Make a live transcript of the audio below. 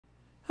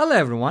Hello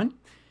everyone.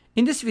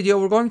 In this video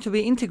we're going to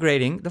be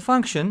integrating the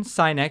function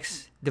sin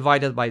x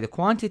divided by the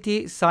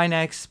quantity sin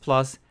x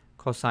plus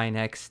cosine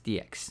x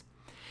dx.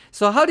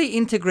 So how do you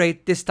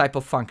integrate this type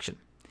of function?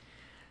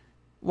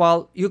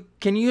 Well, you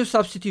can use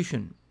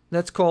substitution.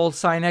 Let's call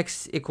sin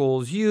x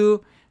equals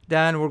u.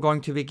 Then we're going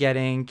to be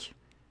getting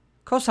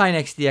cosine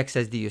x dx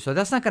as du. So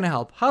that's not going to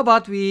help. How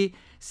about we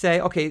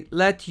say, okay,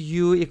 let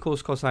u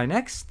equals cosine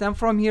x. Then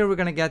from here we're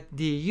going to get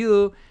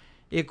du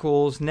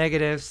equals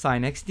negative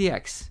sin x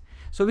dx.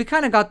 So we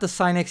kind of got the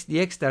sin x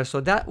dx there.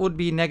 So that would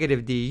be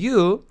negative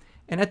du.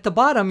 And at the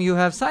bottom, you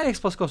have sin x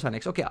plus cosine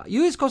x. Okay,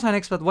 u is cosine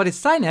x, but what is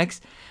sin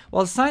x?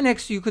 Well, sin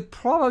x, you could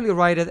probably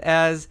write it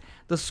as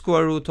the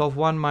square root of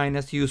 1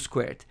 minus u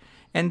squared.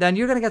 And then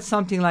you're going to get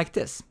something like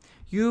this.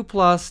 U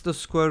plus the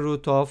square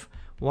root of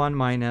 1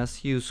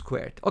 minus u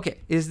squared.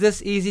 Okay, is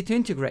this easy to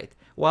integrate?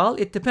 Well,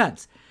 it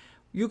depends.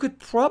 You could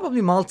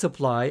probably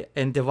multiply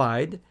and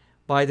divide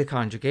by the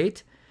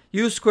conjugate.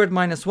 U squared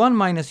minus 1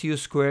 minus u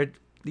squared.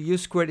 The u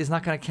squared is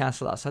not going to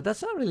cancel out. So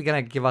that's not really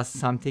going to give us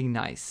something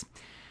nice.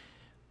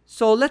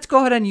 So let's go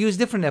ahead and use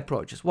different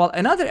approaches. Well,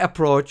 another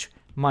approach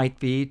might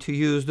be to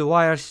use the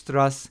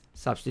Weierstrass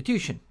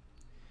substitution.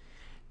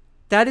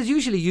 That is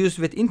usually used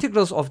with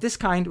integrals of this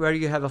kind where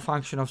you have a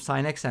function of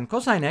sin x and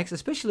cosine x,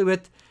 especially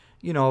with,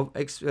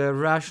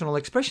 rational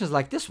expressions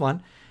like this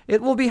one.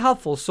 It will be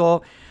helpful.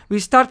 So we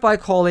start by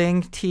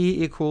calling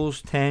t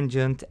equals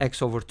tangent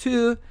x over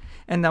 2.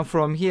 And then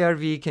from here,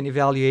 we can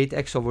evaluate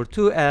x over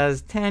 2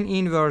 as tan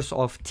inverse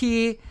of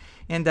t.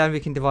 And then we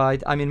can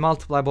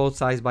multiply both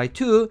sides by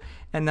 2.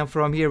 And then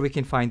from here, we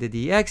can find the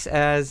dx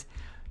as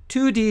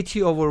 2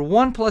 dt over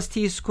 1 plus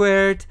t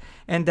squared.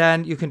 And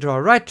then you can draw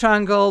a right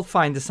triangle,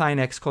 find the sin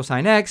x,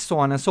 cosine x, so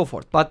on and so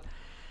forth. But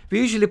we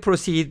usually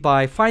proceed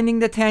by finding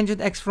the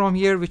tangent x from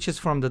here, which is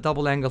from the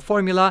double angle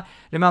formula.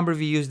 Remember,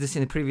 we used this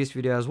in the previous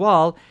video as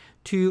well.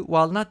 It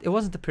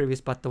wasn't the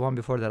previous, but the one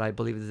before that, I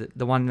believe, is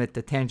the one with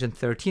the tangent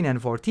 13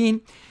 and 14.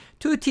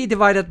 2t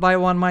divided by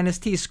 1 minus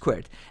t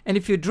squared. And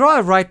if you draw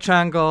a right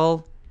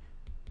triangle,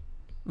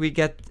 we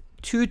get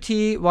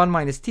 2t, 1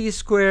 minus t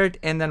squared,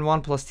 and then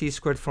 1 plus t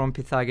squared from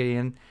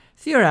Pythagorean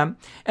theorem.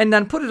 And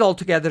then put it all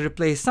together,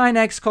 replace sin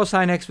x,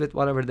 cosine x with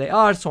whatever they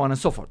are, so on and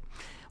so forth.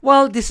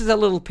 Well, this is a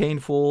little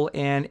painful,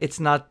 and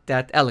it's not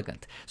that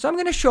elegant. So I'm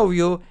going to show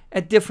you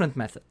a different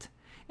method.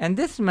 And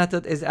this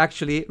method is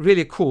actually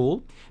really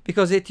cool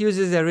because it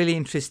uses a really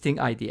interesting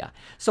idea.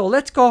 So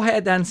let's go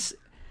ahead and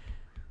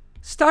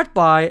start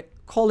by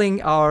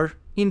calling our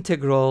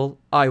integral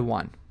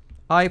I1.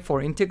 I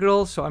for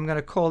integral, so I'm going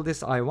to call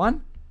this I1,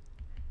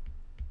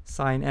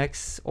 sin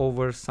x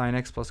over sin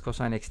x plus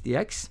cosine x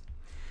dx.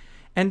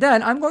 And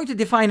then I'm going to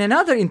define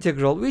another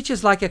integral, which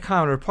is like a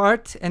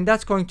counterpart, and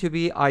that's going to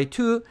be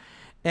I2.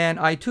 And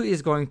I2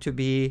 is going to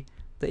be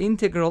the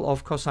integral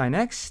of cosine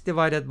x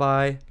divided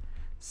by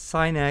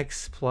sin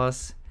x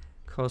plus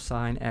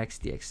cosine x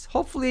dx.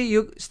 Hopefully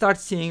you start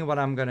seeing what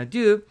I'm going to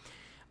do.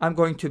 I'm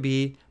going to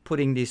be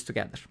putting these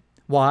together.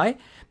 Why?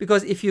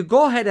 Because if you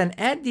go ahead and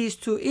add these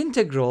two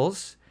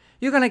integrals,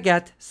 you're going to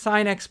get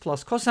sin x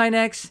plus cosine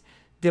x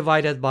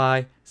divided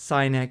by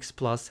sin x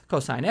plus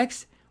cosine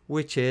x,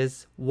 which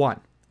is 1.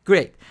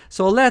 Great.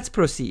 So let's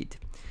proceed.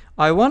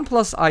 I1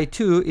 plus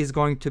I2 is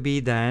going to be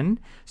then,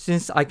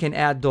 since I can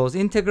add those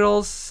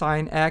integrals,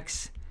 sin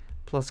x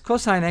plus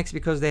cosine x,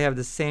 because they have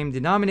the same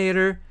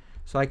denominator.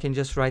 So I can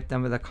just write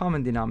them with a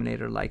common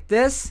denominator like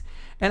this.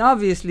 And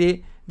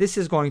obviously, this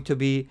is going to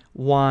be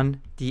 1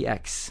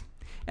 dx.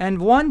 And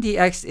 1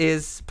 dx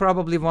is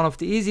probably one of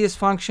the easiest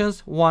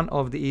functions, one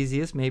of the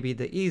easiest, maybe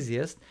the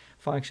easiest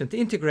function to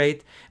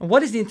integrate. And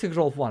what is the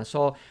integral of 1?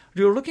 So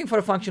you're looking for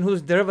a function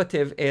whose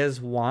derivative is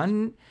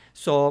 1.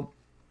 So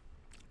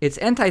its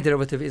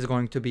antiderivative is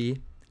going to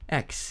be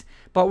x.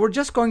 But we're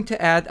just going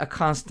to add a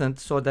constant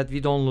so that we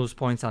don't lose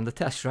points on the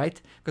test, right?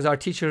 Because our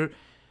teacher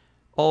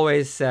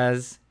always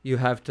says you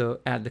have to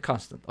add the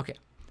constant. Okay.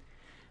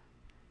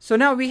 So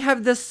now we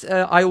have this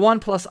I1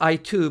 plus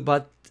I2,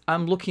 but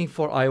I'm looking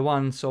for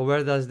I1. So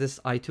where does this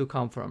I2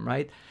 come from,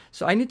 right?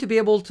 So I need to be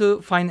able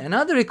to find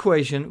another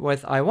equation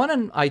with I1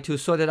 and I2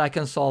 so that I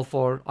can solve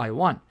for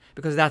I1,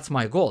 because that's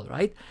my goal,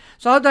 right?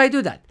 So how do I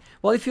do that?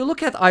 Well, if you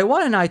look at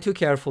I1 and I2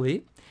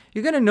 carefully,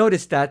 you're going to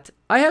notice that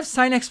I have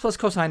sin x plus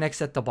cosine x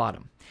at the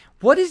bottom.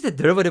 What is the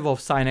derivative of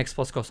sin x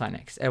plus cosine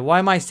x? And why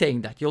am I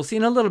saying that? You'll see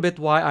in a little bit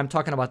why I'm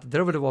talking about the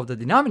derivative of the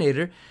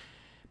denominator.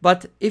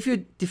 But if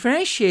you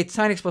differentiate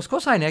sin x plus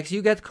cosine x,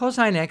 you get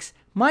cosine x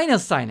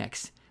minus sin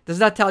x. Does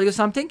that tell you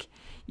something?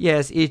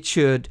 Yes, it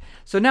should.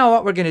 So now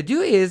what we're going to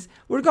do is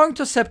we're going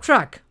to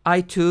subtract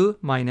I2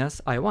 minus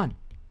I1.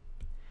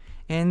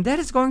 And that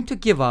is going to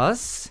give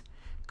us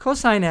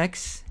cosine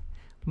x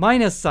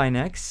minus sin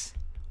x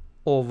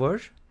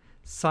over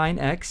sin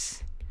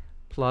x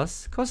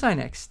plus cosine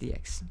x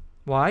dx.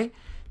 Why?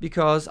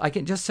 Because I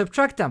can just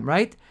subtract them,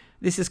 right?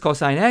 This is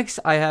cosine x.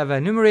 I have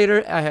a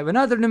numerator. I have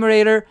another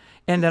numerator.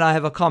 And then I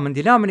have a common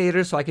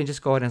denominator. So I can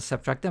just go ahead and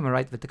subtract them and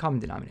write with the common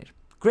denominator.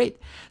 Great.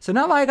 So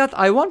now I got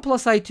I1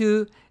 plus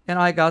I2 and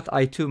I got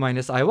I2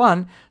 minus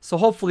I1. So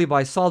hopefully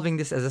by solving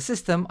this as a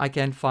system, I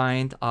can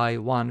find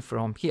I1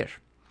 from here.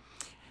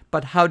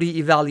 But how do you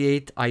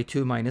evaluate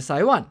I2 minus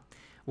I1?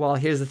 Well,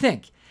 here's the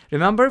thing.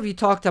 Remember, we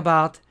talked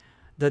about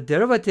the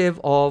derivative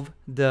of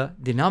the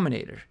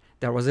denominator.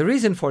 There was a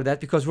reason for that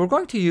because we're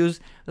going to use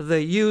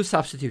the u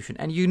substitution.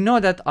 And you know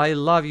that I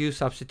love u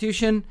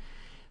substitution.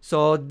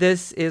 So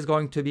this is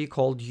going to be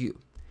called u.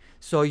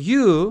 So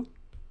u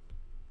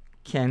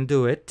can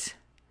do it.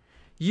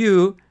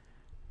 U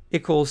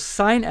equals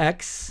sine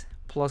x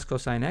plus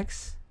cosine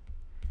x.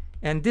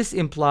 And this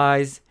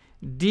implies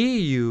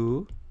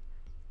du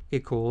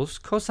equals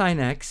cosine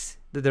x,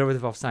 the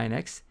derivative of sine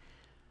x,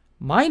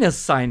 minus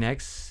sine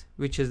x,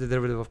 which is the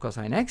derivative of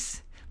cosine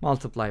x,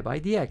 multiplied by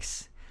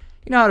dx.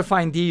 You know how to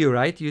find du,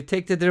 right? You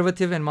take the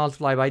derivative and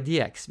multiply by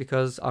dx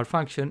because our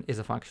function is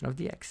a function of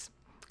dx.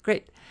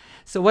 Great.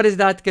 So what is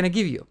that going to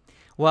give you?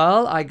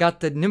 Well, I got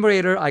the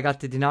numerator, I got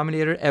the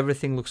denominator,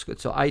 everything looks good.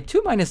 So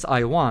I2 minus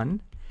I1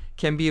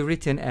 can be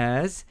written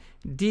as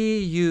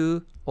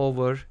du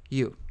over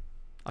u.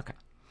 Okay.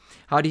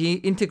 How do you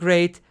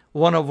integrate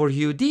 1 over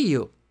u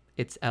du?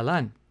 It's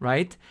ln,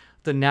 right?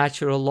 The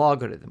natural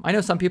logarithm. I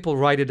know some people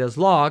write it as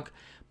log,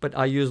 but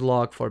I use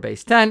log for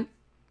base 10.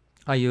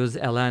 I use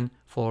ln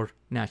for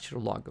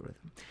natural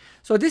logarithm.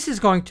 So this is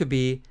going to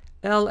be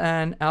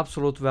ln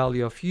absolute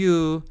value of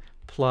u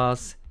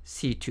plus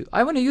C2.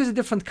 I want to use a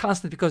different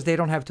constant because they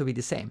don't have to be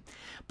the same.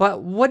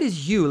 But what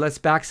is u? Let's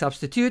back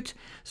substitute.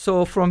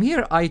 So from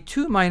here,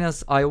 I2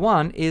 minus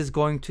I1 is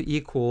going to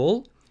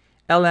equal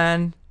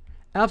ln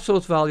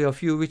absolute value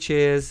of u, which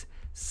is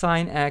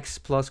sine x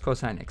plus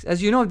cosine x.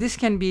 As you know, this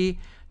can be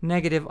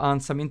negative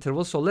on some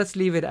intervals. So let's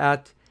leave it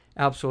at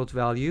absolute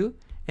value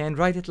and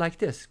write it like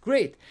this.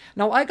 Great.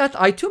 Now I got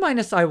I2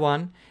 minus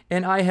I1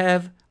 and I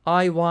have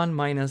I1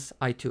 minus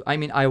I2. I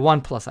mean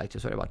I1 plus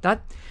I2, sorry about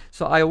that.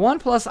 So I1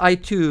 plus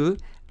I2,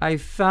 I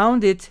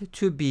found it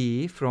to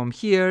be from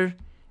here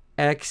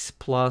x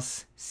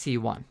plus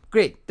C1.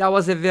 Great. That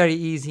was a very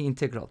easy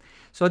integral.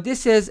 So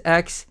this is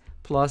x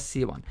plus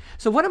C1.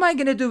 So what am I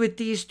going to do with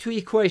these two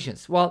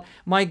equations? Well,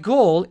 my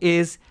goal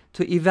is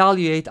to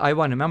evaluate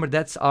I1. Remember,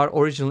 that's our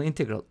original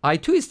integral.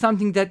 I2 is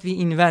something that we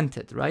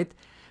invented, right?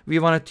 We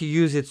wanted to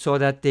use it so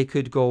that they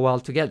could go well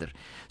together.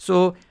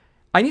 So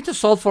I need to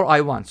solve for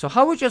I1. So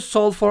how would you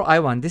solve for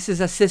I1? This is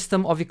a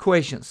system of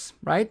equations,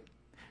 right?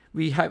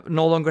 We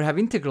no longer have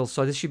integrals,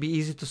 so this should be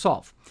easy to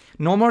solve.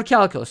 No more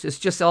calculus. It's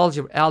just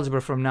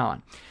algebra from now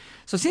on.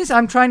 So since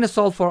I'm trying to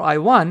solve for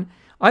I1,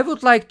 I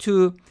would like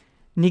to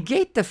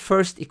negate the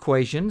first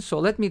equation. So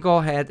let me go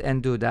ahead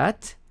and do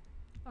that.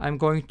 I'm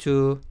going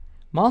to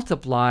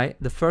multiply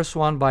the first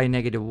one by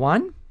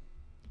 -1.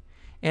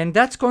 And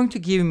that's going to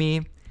give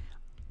me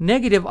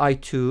negative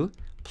I2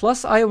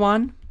 plus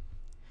I1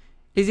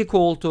 is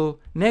equal to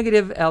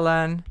negative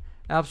ln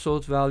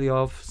absolute value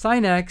of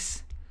sine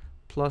x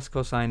plus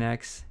cosine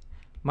x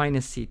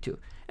minus C2.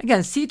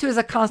 Again, C2 is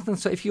a constant,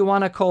 so if you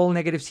want to call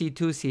negative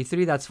C2,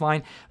 C3, that's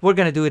fine. We're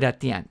going to do it at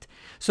the end.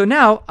 So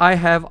now I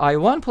have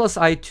I1 plus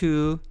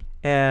I2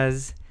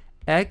 as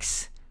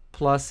x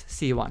plus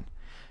C1.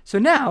 So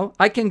now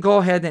I can go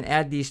ahead and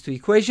add these two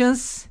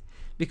equations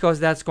because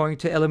that's going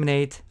to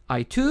eliminate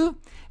I2,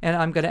 and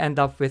I'm going to end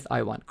up with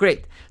I1.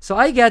 Great. So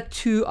I get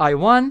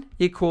 2I1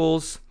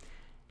 equals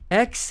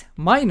x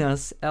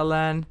minus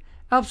ln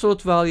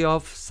absolute value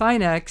of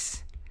sine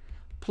x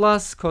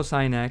plus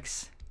cosine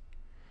x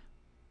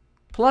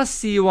plus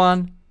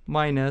C1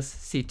 minus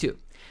C2.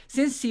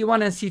 Since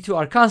C1 and C2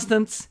 are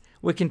constants,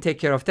 we can take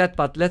care of that,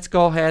 but let's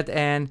go ahead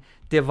and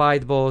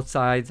divide both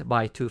sides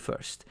by 2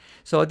 first.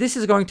 So this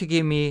is going to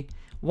give me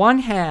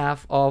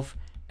 1/2 of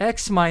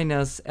x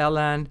minus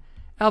ln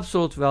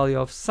absolute value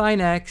of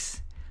sine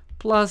x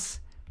plus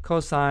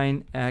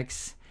cosine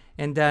x,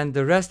 and then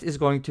the rest is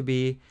going to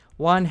be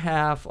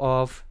 1/2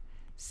 of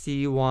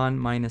C1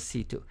 minus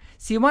C2.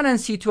 C1 and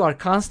C2 are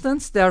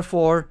constants,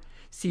 therefore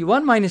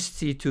C1 minus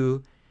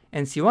C2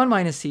 and C1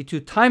 minus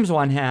C2 times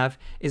 1/2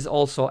 is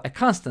also a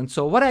constant.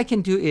 So what I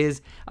can do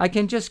is I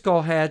can just go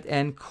ahead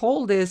and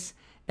call this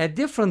a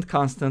different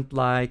constant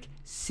like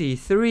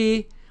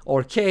C3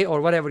 or K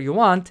or whatever you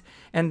want,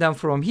 and then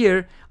from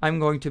here I'm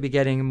going to be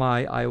getting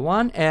my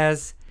I1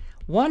 as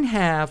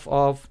 1/2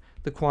 of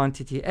the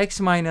quantity x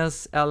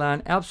minus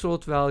ln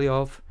absolute value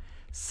of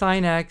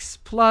sine x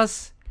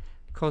plus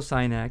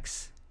cosine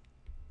x,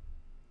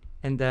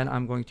 and then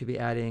I'm going to be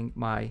adding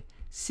my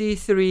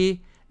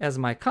C3 as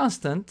my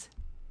constant,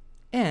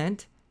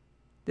 and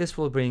this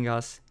will bring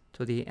us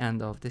to the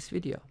end of this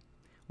video.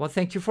 Well,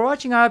 thank you for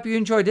watching. I hope you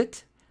enjoyed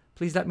it.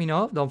 Please let me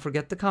know. Don't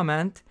forget to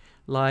comment,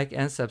 like,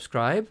 and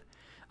subscribe.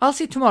 I'll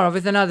see you tomorrow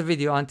with another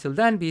video. Until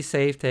then, be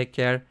safe, take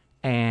care,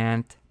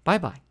 and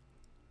bye-bye.